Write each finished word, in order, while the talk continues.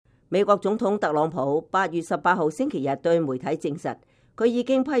美國總統特朗普8月18號星期日對媒體證實，佢已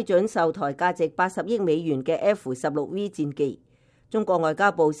經批准售台價值80億美元嘅 F-16V 戰機。中國外交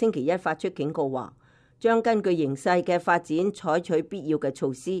部星期一發出警告話，將根據形勢嘅發展採取必要嘅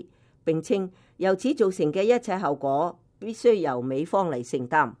措施，並稱由此造成嘅一切後果必須由美方嚟承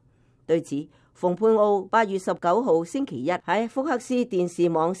擔。對此，蓬佩奧8月19號星期一喺福克斯電視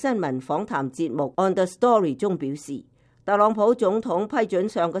網新聞訪談節目 On the Story 中表示，特朗普總統批准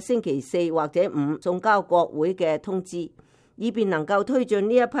上個星期4或者5送交國會嘅通知，以便能夠推進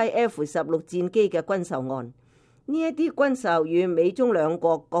呢一批 F-16戰機嘅軍售案。呢一啲軍售與美中兩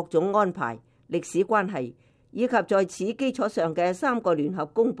國各種安排、歷史關係以及在此基礎上嘅3個聯合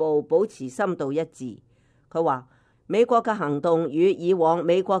公報保持深度一致。佢話，美國嘅行動與以往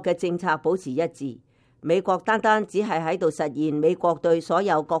美國嘅政策保持一致，美國單單只係喺度實現美國對所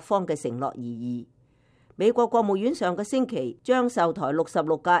有各方嘅承諾而已。美國國務院上個星期將售台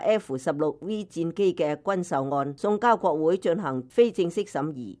66架 F-16V 戰機嘅軍售案送交國會進行非正式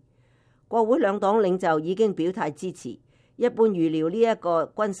審議。國會兩黨領袖已經表態支持，一般預料呢一個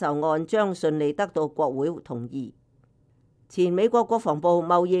軍售案將順利得到國會同意。前美國國防部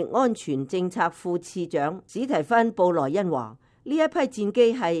貿易安全政策副次長史提芬布萊恩話：呢一批戰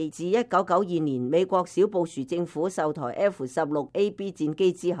機係自1992年美國小布殊政府售台 F-16AB 戰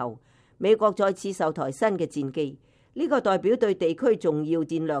機之後，美國再次售台新嘅戰機，呢個代表對地區重要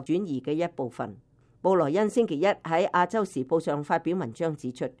戰略轉移嘅一部分。布萊恩星期一喺亞洲時報上發表文章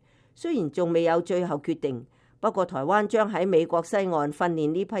指出，雖然仲未有最後決定，不過台灣將喺美國西岸訓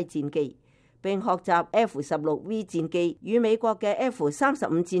練呢批戰機，並學習 F-16V 戰機與美國嘅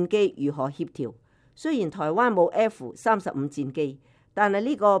F-35戰機如何協調。雖然台灣冇 F-35戰機，但係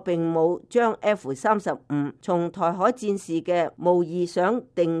呢個並冇將 F-35從台海戰事嘅模擬想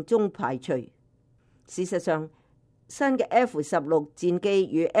定中排除。事實上，新嘅 F-16戰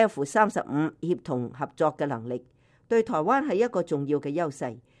機與 F-35協同合作嘅能力，對台灣係一個重要嘅優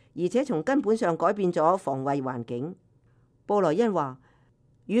勢，而且從根本上改變咗防衛環境。布萊恩話，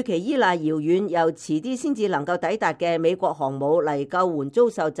與其依賴遙遠又遲啲先至能夠抵達嘅美國航母嚟救援遭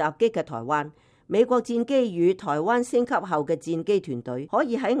受襲擊嘅台灣，美國戰機與台灣升級後嘅戰機團隊可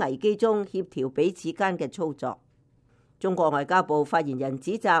以喺危機中協調彼此間嘅操作。中國外交部發言人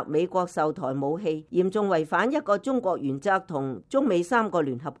指責美國售台武器嚴重違反一個中國原則同中美3個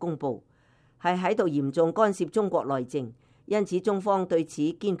聯合公報，係喺度嚴重干涉中國內政，因此中方對此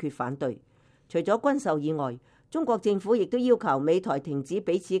堅決反對。除咗軍售以外，中國政府亦都要求美台停止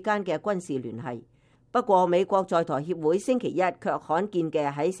彼此間嘅軍事聯繫。不過，美國在台協會星期一卻罕見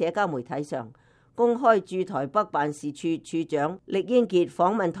嘅喺社交媒體上公開駐台北辦事處處長酈英傑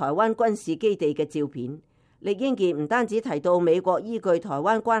訪問台灣軍事基地嘅照片。酈英傑唔單止提到美國依據《台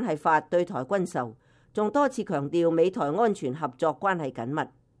灣關係法》對台軍售，仲多次強調美台安全合作關係緊密。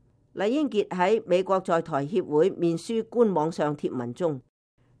酈英傑喺美國在台協會面書官網上貼文中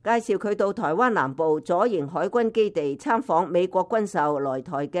介紹佢到台灣南部左營海軍基地參訪美國軍售來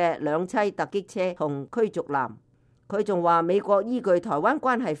台嘅2棲突擊車同驅逐艦。佢仲話美國依據《台灣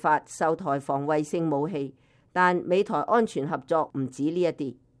關係法》售台防衛性武器，但美台安全合作唔止呢一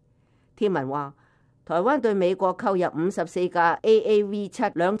啲。貼文話，台灣對美國購入54架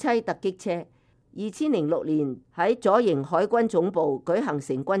AAV-7 2棲突擊車，2006年喺左營海軍總部舉行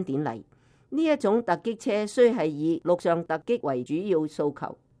成軍典禮。呢一種突擊車雖係以陸上突擊為主要訴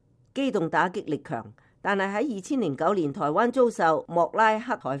求，機動打擊力強，但係喺2009年台灣遭受莫拉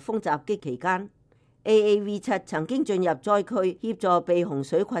克颱風襲擊期間，AAV-7 曾經進入災區協助被洪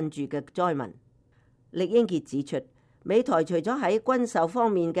水困住嘅災民。酈英傑指出，美台除咗喺軍售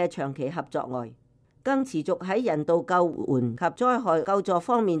方面嘅長期合作外，更持續喺人道救援及災害救助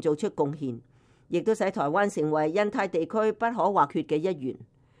方面做出貢獻，亦都使台灣成為印太地區不可或缺嘅一員。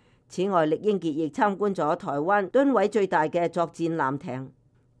此外，酈英傑亦參觀咗台灣噸位最大嘅作戰艦艇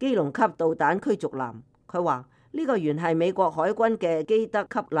基隆級導彈驅逐艦。佢話呢個原係美國海軍嘅基德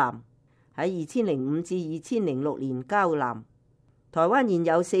級艦，喺2005至2006年交艦。台灣現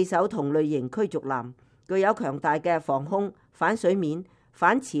有4艘同類型驅逐艦，具有強大嘅防空、反水面、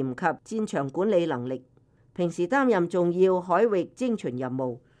反潛及戰場管理能力，平時擔任重要海域偵巡任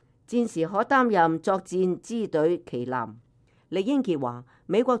務，戰時可擔任作戰支隊旗艦。酈英傑話，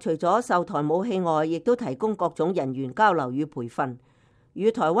美國除咗售台武器外，亦都提供各種人員交流與培訓，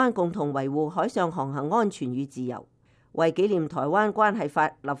與台灣共同維護海上航行安全與自由。為紀念台灣關係法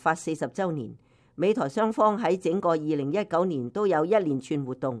立法40週年，美台雙方喺整個2019年都有一連串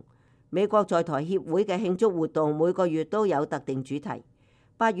活動。美國在台協會嘅慶祝活動每個月都有特定主題。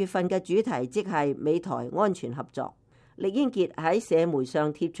8月份嘅主題即係美台安全合作。酈英傑喺社媒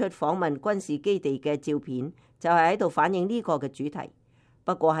上貼出訪問軍事基地嘅照片，就係喺度反映呢個嘅主題。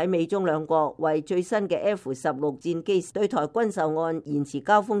不過喺美中兩國為最新嘅 F-16戰機對台軍售案延遲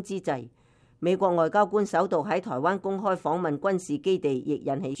交鋒之際，美國外交官首度喺台灣公開訪問軍事基地，亦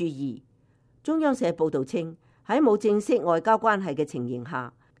引起注意。中央社報導稱，喺冇正式外交關係嘅情形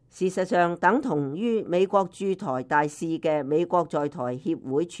下，事實上等同於美國駐台大使嘅美國在台協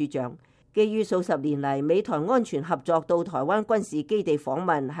會處長，基於數十年嚟美台安全合作到台灣軍事基地訪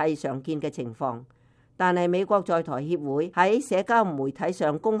問係常見嘅情況，但係美國在台協會喺社交媒體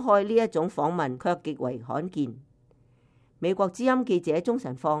上公開呢一種訪問卻極為罕見。美國之音記者鍾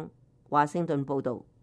晨芳華盛頓報導。